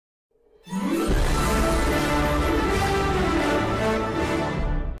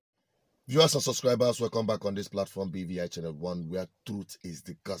Viewers and subscribers, welcome back on this platform, BVI Channel 1, where truth is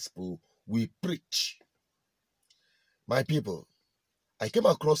the gospel we preach. My people, I came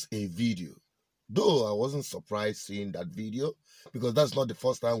across a video, though I wasn't surprised seeing that video, because that's not the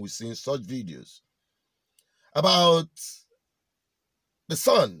first time we've seen such videos, about the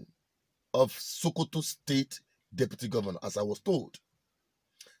son of Sokoto State Deputy Governor, as I was told,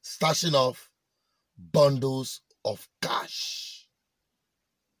 stashing off bundles of cash.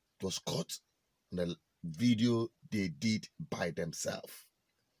 It was caught on the video they did by themselves.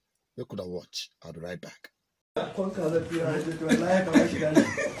 They could have watched. I'll be right back. Ya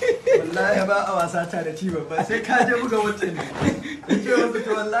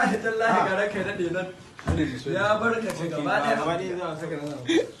barka ce gaba da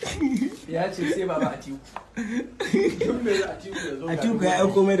ya ce sai baba Atiku tun me Atiku ya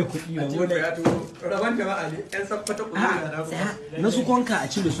aiko mai da kuɗi wanda ya to raban jama'a ne ɗan saffata kuɗi na su konka a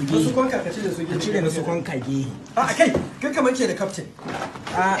cire su gehe na su konka ka cire su gehe cire na su konka gehe a kai kamar ce da captain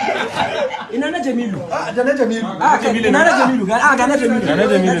ina na Jamilu da na Jamilu ina na Jamilu ga na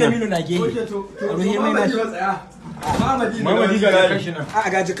Jamilu na gehe ruhe mai na tsaya Mama diga da kashi nan. A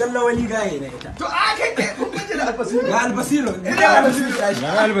ga jikan lawali gaye na ita. To a kai kun kace da albasiro. Ga albasiro.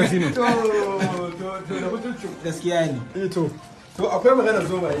 Ga albasiro. To da mutunci gaskiya ne. To akwai magana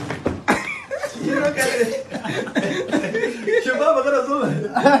zo ba yake. Shi ba magana zo ba.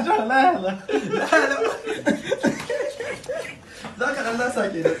 Allah. Zaka dan lasa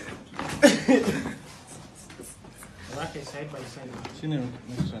kenan. Zaka side by side.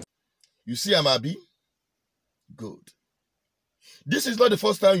 You see Amabi? Good. This is not the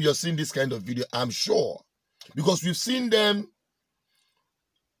first time you're seeing this kind of video, I'm sure, because we've seen them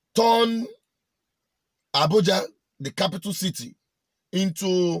turn Abuja, the capital city,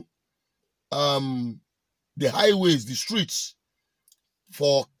 into the highways, the streets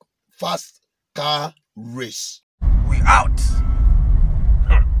for fast car race. We out.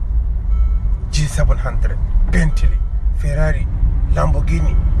 G700, Bentley, Ferrari,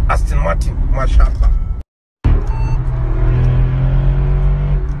 Lamborghini, Aston Martin, mashallah.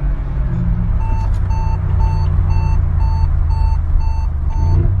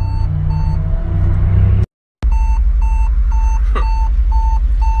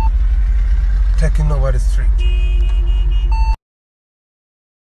 Taking over the street.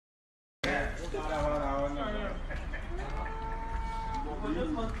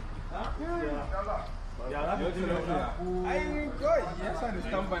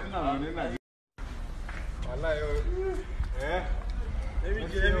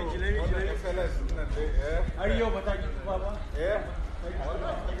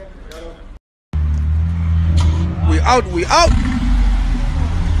 We out.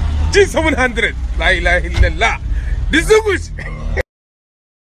 G700. La ilaha illallah. This is good.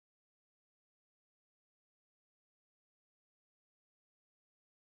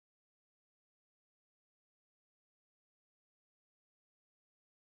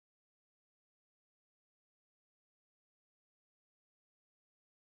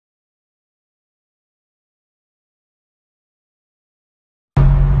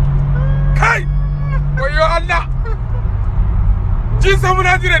 Kai! Wayo Allah!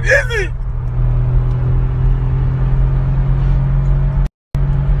 G700 easy!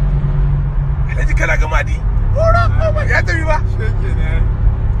 Alhaji kana ga madi? Ya tafi ba?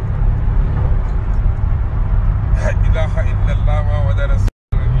 La ilaha illallah Muhammadur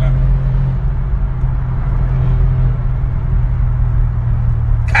Rasulullah.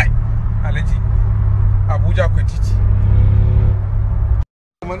 Kai! Alhaji Abuja ko titi.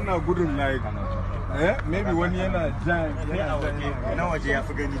 Wannan gudun nayi. Maybe wani yana jan na waje ya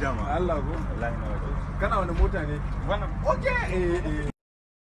fi gani dama. Allah ko wallahi na waje. Kana wani mota ne? Wannan okay.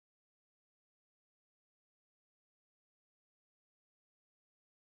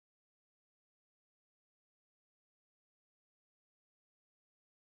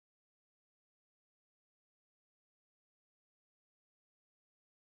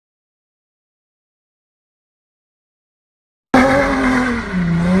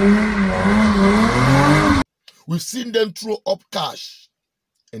 We've seen them throw up cash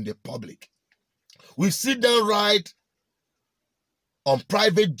in the public. We've seen them ride on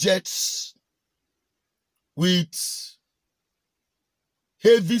private jets with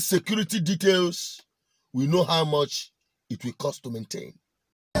heavy security details. We know how much it will cost to maintain.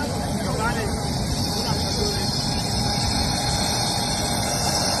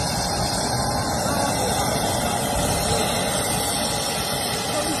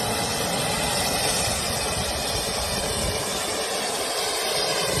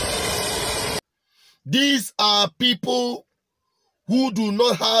 These are people who do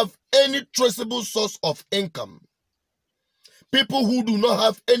not have any traceable source of income. People who do not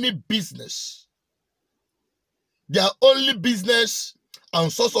have any business. Their only business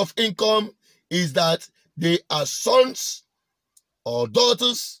and source of income is that they are sons or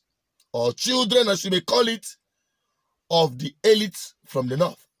daughters or children, as you may call it, of the elites from the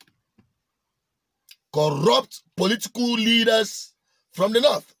north. Corrupt political leaders from the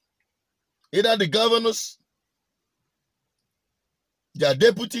north. Either the governors, their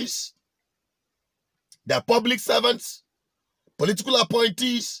deputies, their public servants, political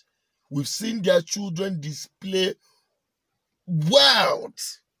appointees. We've seen their children display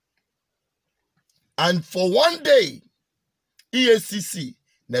wealth. And for one day, EFCC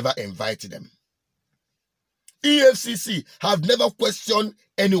never invited them. EFCC have never questioned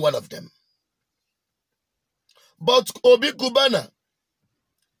any one of them. But Obi Cubana,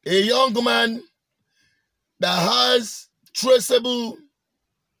 a young man that has traceable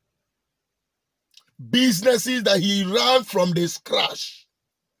businesses that he ran from the scratch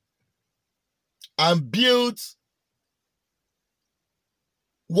and built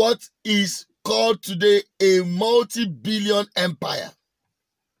what is called today a multi-billion empire.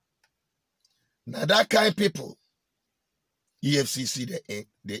 Now that kind of people, EFCC,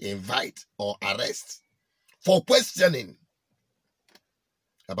 they invite or arrest for questioning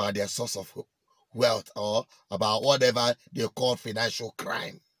about their source of wealth or about whatever they call financial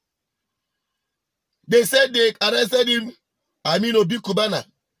crime. They said they arrested him, Obi Cubana,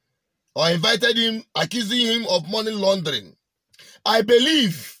 or invited him, accusing him of money laundering. I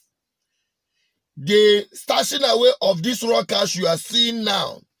believe the stashing away of this raw cash you are seeing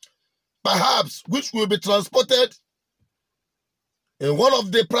now, perhaps, which will be transported in one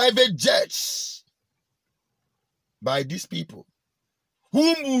of the private jets by these people,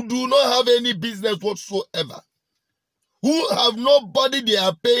 whom do not have any business whatsoever, who have nobody they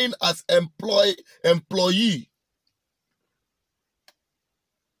are paying as employee.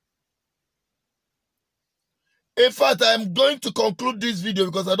 In fact, I'm going to conclude this video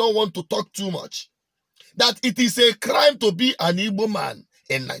because I don't want to talk too much. That it is a crime to be an Igbo man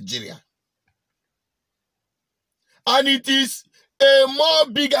in Nigeria. And it is a more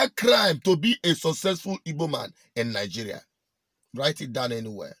bigger crime to be a successful Igbo man in Nigeria. Write it down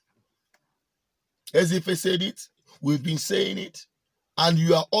anywhere. As if I said it, we've been saying it, and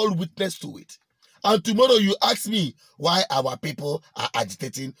you are all witness to it. And tomorrow you ask me why our people are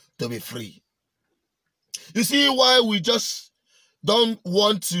agitating to be free. You see why we just don't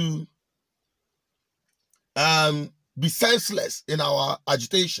want to be senseless in our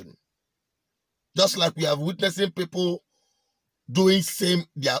agitation. Just like we are witnessing people doing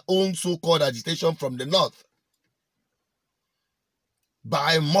their own so-called agitation from the north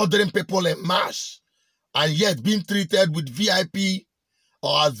by murdering people en masse and yet being treated with VIP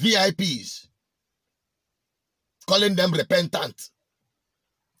or as VIPs, calling them repentant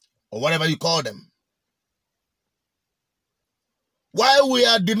or whatever you call them. While we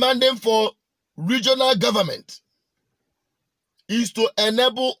are demanding for regional government is to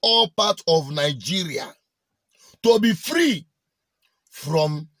enable all parts of Nigeria to be free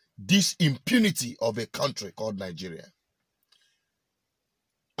from this impunity of a country called Nigeria.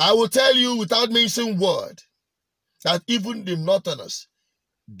 I will tell you without mentioning word that even the Northerners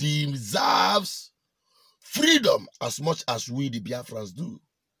deserves freedom as much as we the Biafrans do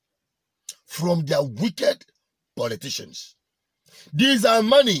from their wicked politicians. These are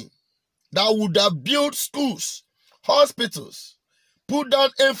money that would have built schools, hospitals, put down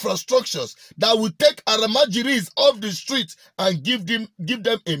infrastructures that would take Aramajiris off the streets and give them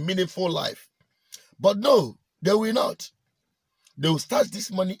a meaningful life. But no, they will not. They will stash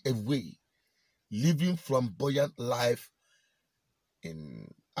this money away, living flamboyant life in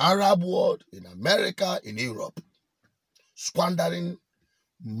Arab world, in America, in Europe, squandering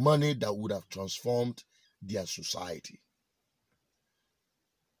money that would have transformed their society.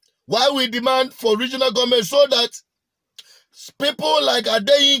 Why we demand for regional government so that people like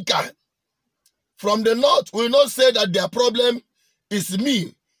Adeyinka from the north will not say that their problem is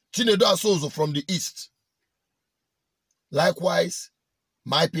me, Chinedu Asozo from the east. Likewise,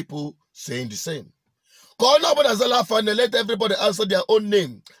 my people saying the same. Let everybody answer their own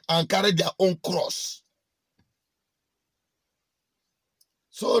name and carry their own cross.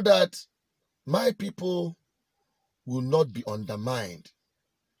 So that my people will not be undermined.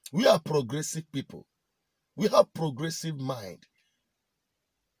 We are progressive people. We have progressive mind.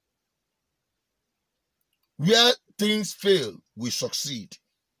 Where things fail, we succeed.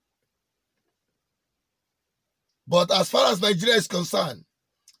 But as far as Nigeria is concerned,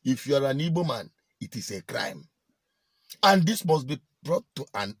 if you are an Igbo man, it is a crime. And this must be brought to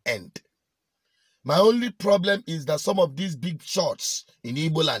an end. My only problem is that some of these big shots in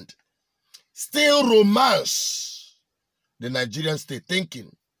Igbo land still romance the Nigerian state, thinking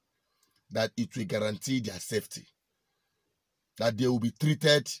that it will guarantee their safety, that they will be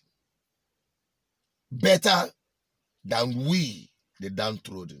treated better than we, the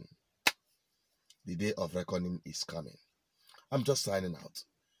downtrodden. The day of reckoning is coming. I'm just signing out.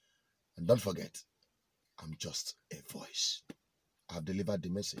 And don't forget, I'm just a voice. I've delivered the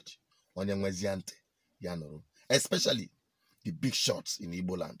message. Especially the big shots in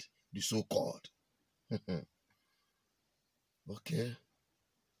Igbo land, the so-called. Okay.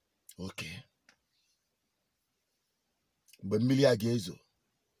 Mgbe mmiri a ga-ezo,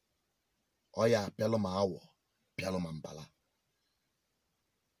 oya apịalụ ma awọ, pịalụ ma mbala.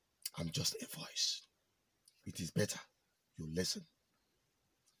 I'm just a voice. It is better you listen,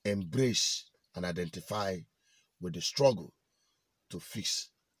 embrace and identify with the struggle to fix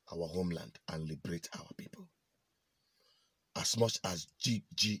our homeland and liberate our people. As much as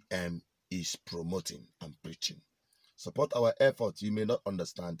GGM is promoting and preaching, support our efforts. You may not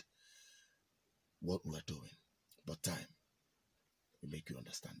understand what we're doing, but time will make you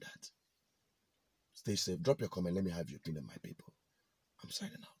understand that. Stay safe. Drop your comment. Let me have your opinion, my people. I'm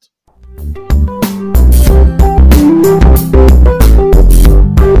signing out.